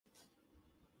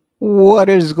What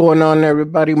is going on,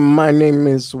 everybody? My name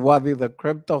is Wadi the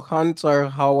Crypto Hunter.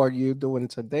 How are you doing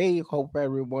today? Hope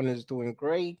everyone is doing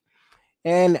great.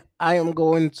 And I am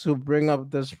going to bring up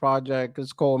this project.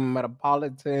 It's called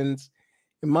Metapolitans.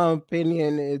 In my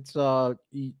opinion, it's a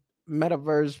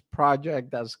metaverse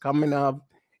project that's coming up.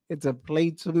 It's a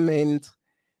play to mint.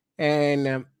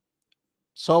 And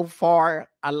so far,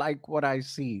 I like what I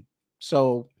see.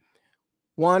 So,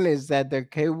 one is that their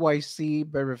KYC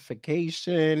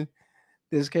verification.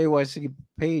 This KYC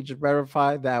page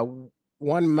verified that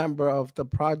one member of the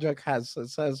project has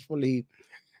successfully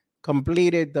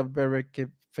completed the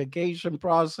verification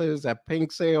process at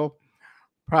Pink Sale.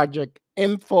 Project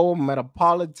info,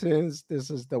 Metapolitans.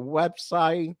 This is the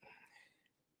website.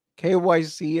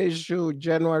 KYC issue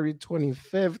January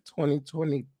 25th,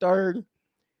 2023.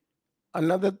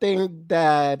 Another thing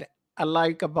that I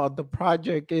like about the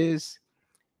project is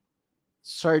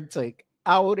Certic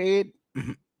outed,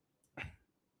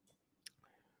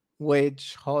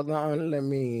 which hold on, let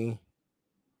me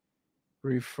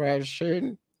refresh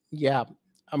it. Yeah,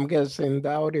 I'm guessing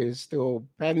that is still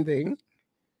pending.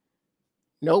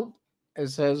 Nope, it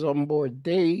says onboard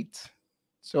date.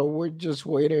 So we're just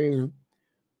waiting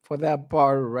for that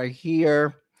part right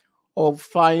here. Oh,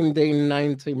 finding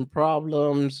 19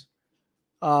 problems,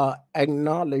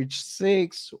 acknowledge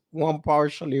 6, one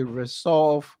partially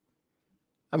resolved.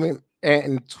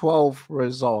 And 12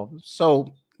 resolved.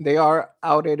 So they are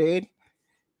outed.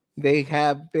 They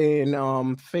have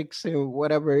been fixing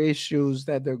whatever issues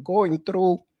that they're going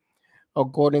through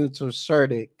according to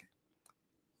CERTIC.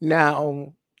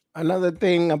 Now, another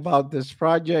thing about this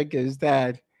project is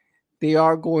that they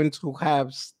are going to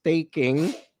have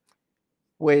staking,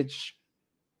 which,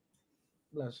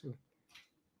 bless you,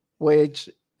 which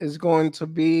is going to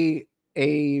be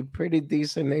a pretty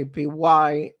decent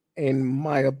APY, in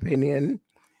my opinion.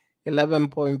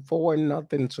 11.4,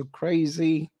 nothing too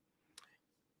crazy.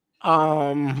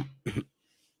 Um,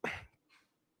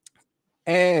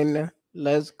 and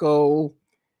let's go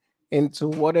into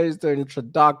what is the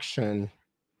introduction.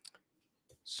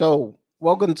 So,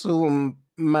 welcome to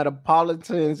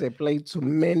Metapolitans, a play to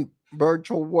mint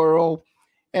virtual world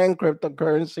and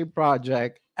cryptocurrency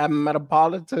project. At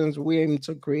Metapolitans, we aim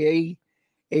to create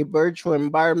a virtual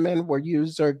environment where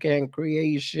user can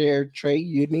create, share, trade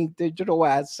unique digital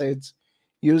assets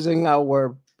using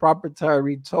our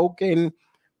proprietary token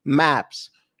maps.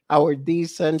 Our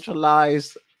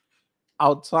decentralized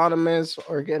autonomous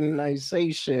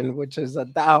organization, which is a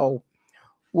DAO,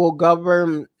 will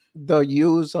govern the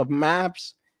use of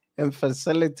maps and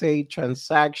facilitate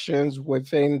transactions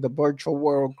within the virtual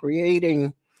world,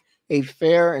 creating a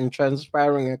fair and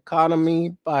transparent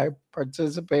economy by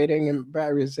participating in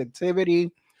various activity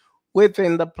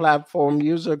within the platform.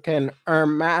 User can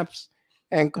earn maps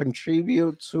and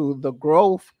contribute to the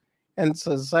growth and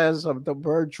success of the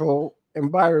virtual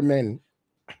environment.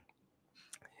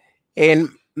 In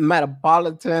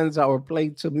Metapolitans, our play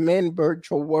to min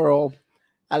virtual world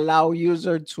allow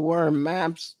user to earn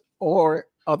maps or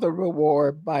other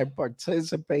reward by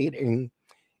participating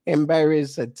in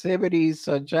various activities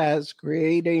such as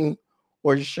creating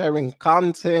or sharing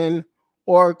content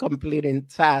or completing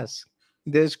tasks.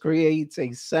 This creates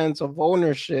a sense of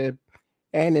ownership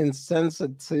and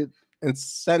incentive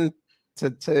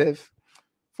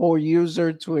for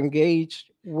user to engage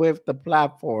with the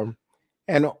platform,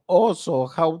 and also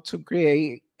help to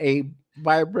create a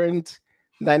vibrant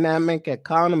dynamic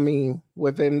economy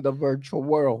within the virtual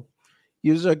world.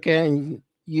 User can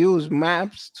use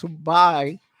maps to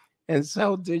buy and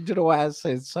sell digital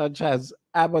assets such as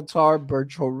avatar,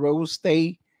 virtual real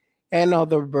estate, and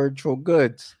other virtual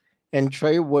goods, and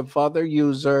trade with other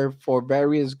users for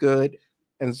various good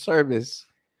and service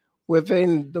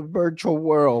within the virtual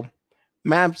world.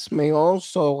 Maps may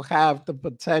also have the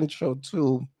potential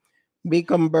to be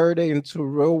converted into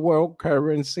real world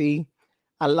currency,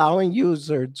 allowing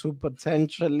users to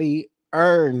potentially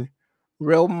earn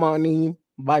real money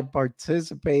by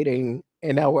participating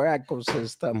in our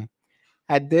ecosystem.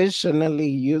 Additionally,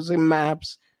 using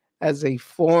maps as a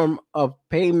form of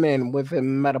payment within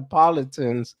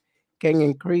Metapolitans can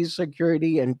increase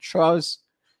security and trust,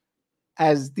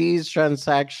 as these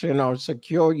transactions are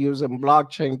secure using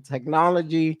blockchain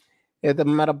technology. If the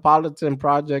Metapolitan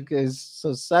project is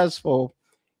successful,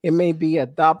 it may be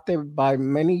adopted by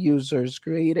many users,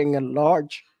 creating a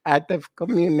large active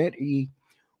community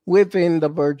within the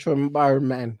virtual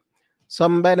environment.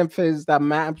 Some benefits that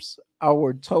maps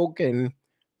our token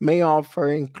may offer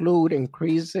include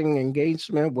increasing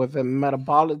engagement within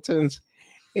Metapolitans,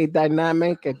 a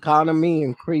dynamic economy,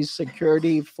 increased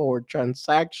security for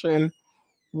transaction,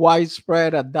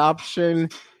 widespread adoption,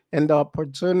 and the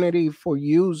opportunity for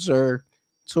user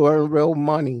to earn real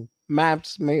money.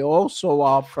 Maps may also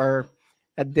offer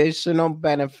additional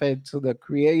benefit to the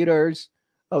creators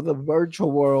of the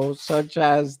virtual world, such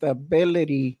as the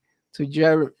ability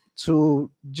to,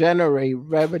 to generate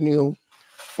revenue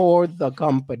for the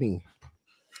company.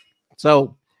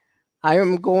 So I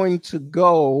am going to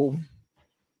go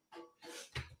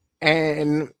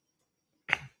and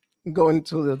go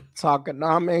into the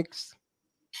tokenomics.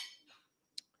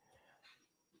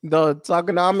 The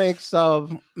tokenomics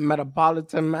of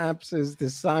Metapolitan maps is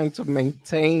designed to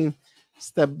maintain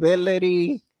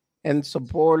stability and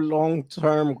support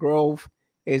long-term growth.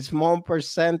 A small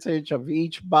percentage of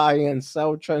each buy and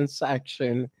sell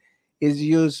transaction is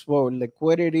used for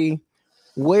liquidity,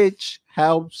 which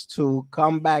helps to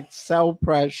combat sell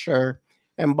pressure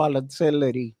and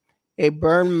volatility. A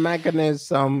burn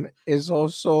mechanism is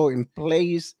also in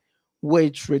place,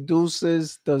 which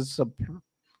reduces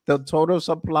the total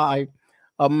supply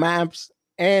of maps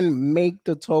and make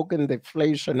the token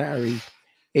deflationary.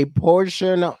 A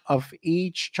portion of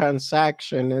each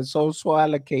transaction is also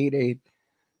allocated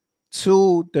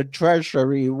to the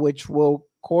treasury, which will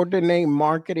coordinate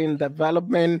marketing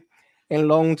development and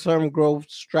long-term growth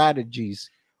strategies.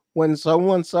 When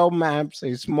someone sells maps,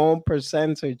 a small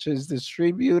percentage is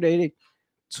distributed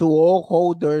to all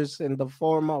holders in the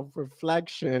form of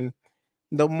reflection.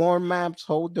 The more maps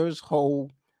holders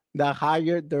hold, the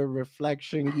higher the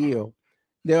reflection yield.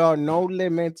 There are no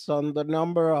limits on the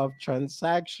number of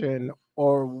transactions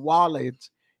or wallets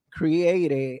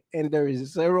created, and there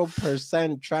is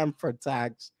 0% transfer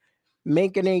tax,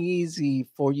 making it easy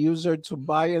for users to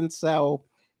buy and sell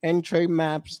and trade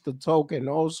maps. The token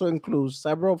also includes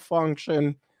several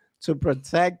functions to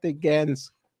protect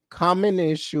against common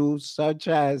issues such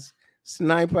as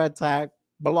sniper attack,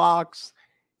 blocks,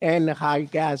 and high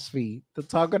gas fee. The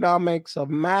tokenomics of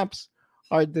maps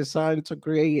are designed to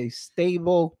create a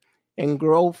stable and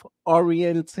growth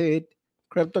oriented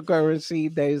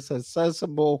cryptocurrency that is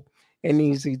accessible and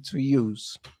easy to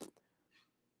use.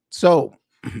 So,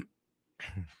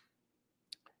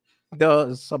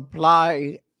 the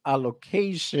supply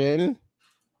allocation,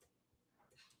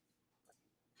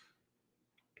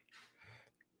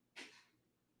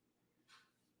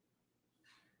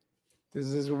 this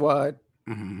is what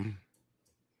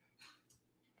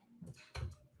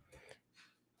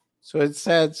so it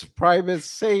says private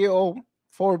sale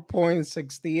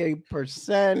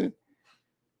 4.68%,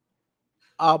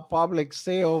 public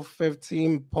sale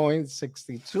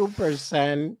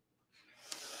 15.62%,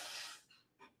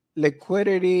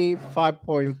 liquidity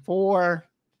 5.4,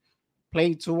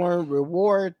 play to earn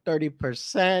reward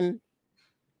 30%,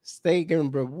 stake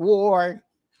and reward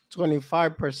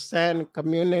 25%,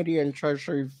 community and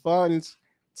treasury funds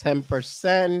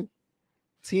 10%,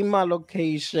 team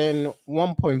allocation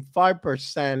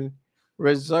 1.5%,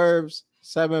 reserves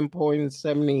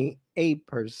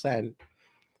 7.78%.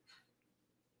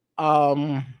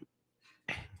 Um,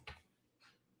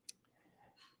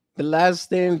 the last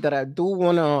thing that I do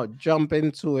want to jump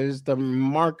into is the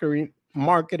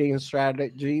marketing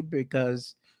strategy,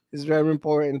 because it's very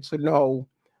important to know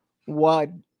what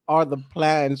are the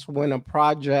plans when a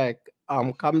project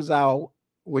comes out,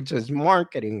 which is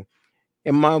marketing.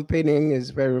 In my opinion,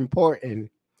 is very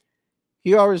important.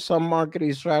 Here are some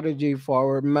marketing strategy for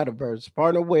our metaverse.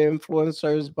 Partner with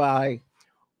influencers by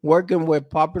working with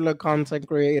popular content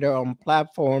creator on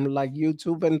platforms like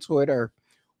YouTube and Twitter.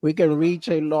 We can reach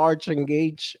a large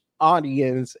engaged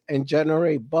audience and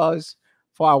generate buzz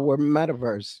for our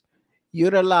metaverse.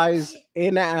 Utilize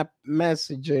in-app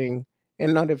messaging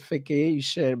and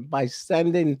notification by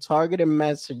sending targeted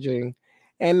messaging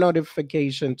and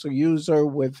notification to user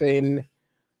within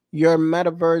your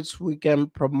metaverse. We can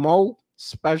promote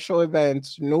special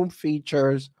events, new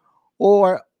features,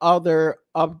 or other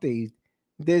updates.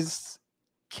 This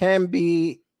can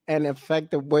be an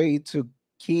effective way to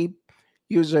keep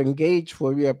user engaged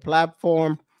with your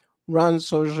platform. Run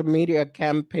social media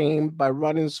campaign. By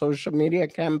running social media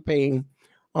campaign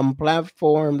on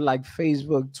platforms like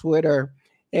Facebook, Twitter,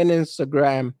 and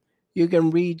Instagram, you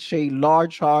can reach a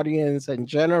large audience and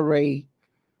generate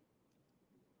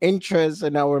interest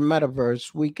in our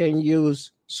metaverse. We can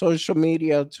use social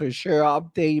media to share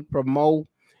update, promote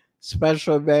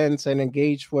special events, and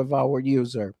engage with our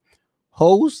user.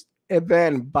 Host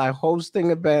event. By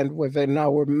hosting event within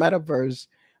our metaverse,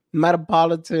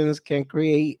 Metapolitans can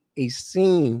create a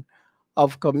scene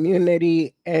of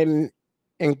community and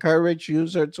encourage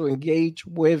user to engage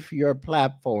with your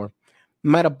platform.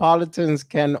 Metapolitans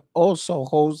can also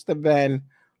host event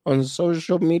on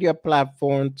social media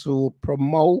platform to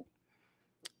promote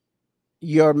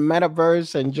your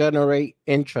metaverse and generate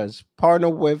interest. Partner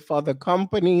with other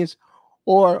companies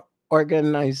or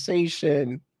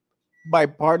organization. By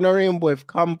partnering with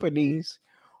companies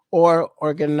or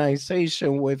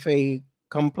organization with a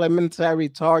complementary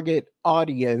target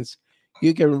audience,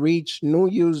 you can reach new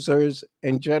users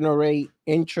and generate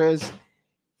interest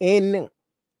in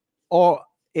or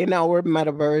in our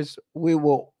metaverse. We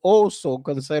will also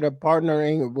consider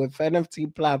partnering with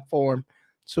NFT platform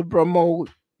to promote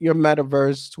your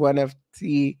metaverse to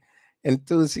NFT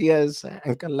enthusiasts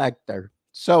and collector.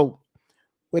 So,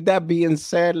 with that being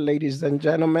said, ladies and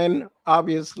gentlemen,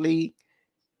 obviously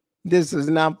this is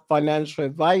not financial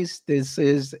advice. This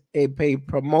is a paid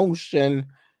promotion,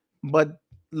 but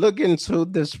look into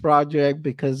this project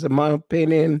because, in my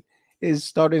opinion, it's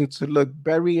starting to look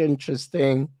very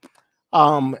interesting.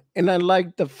 And I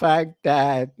like the fact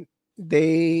that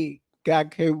they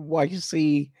got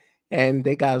KYC and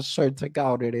they got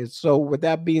certificated. So, with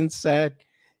that being said,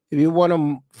 if you want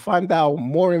to find out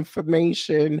more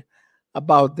information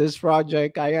about this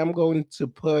project, I am going to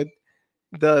put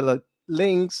the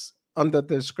links on the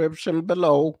description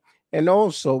below. And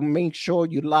also make sure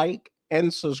you like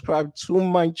and subscribe to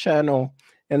my channel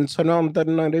and turn on the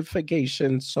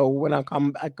notifications so when I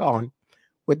come back on.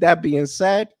 With that being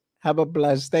said, have a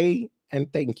blessed day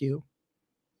and thank you.